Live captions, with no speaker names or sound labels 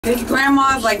His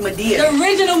grandma's like Madea. The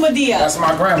original Madea. That's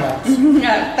my grandma.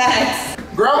 Yeah, facts.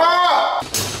 Grandma!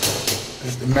 This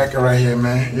is the Mecca right here,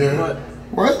 man. Yeah.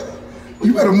 What?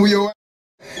 You better move your ass.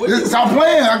 Stop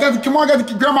playing. Come on,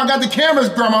 Grandma, I got the cameras,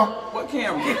 Grandma. What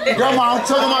camera? Grandma, I'm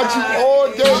talking about you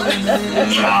all day.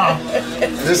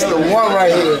 This is the one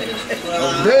right here.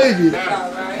 Oh, baby.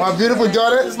 My beautiful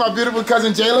daughter, this is my beautiful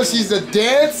cousin Jayla. She's a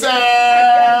dancer.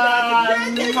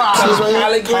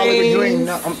 Collard greens.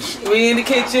 No, We in the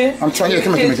kitchen. I'm trying to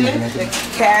come here.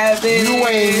 Cabbage. You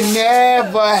ain't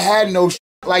never had no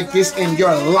like this in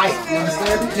your life. You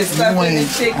understand? Just stuffing the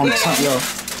chicken. I'm telling you,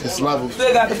 it's lovely.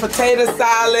 Still got the potato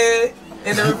salad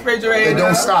in the refrigerator. It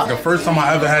don't stop. The first time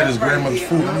I ever had his grandmother's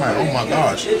food, I'm like, oh my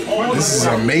gosh, this is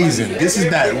amazing. This is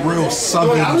that real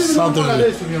southern,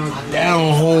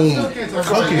 down home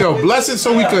cooking. Yo, bless it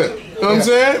so we could, you know what I'm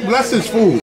saying? Bless his food.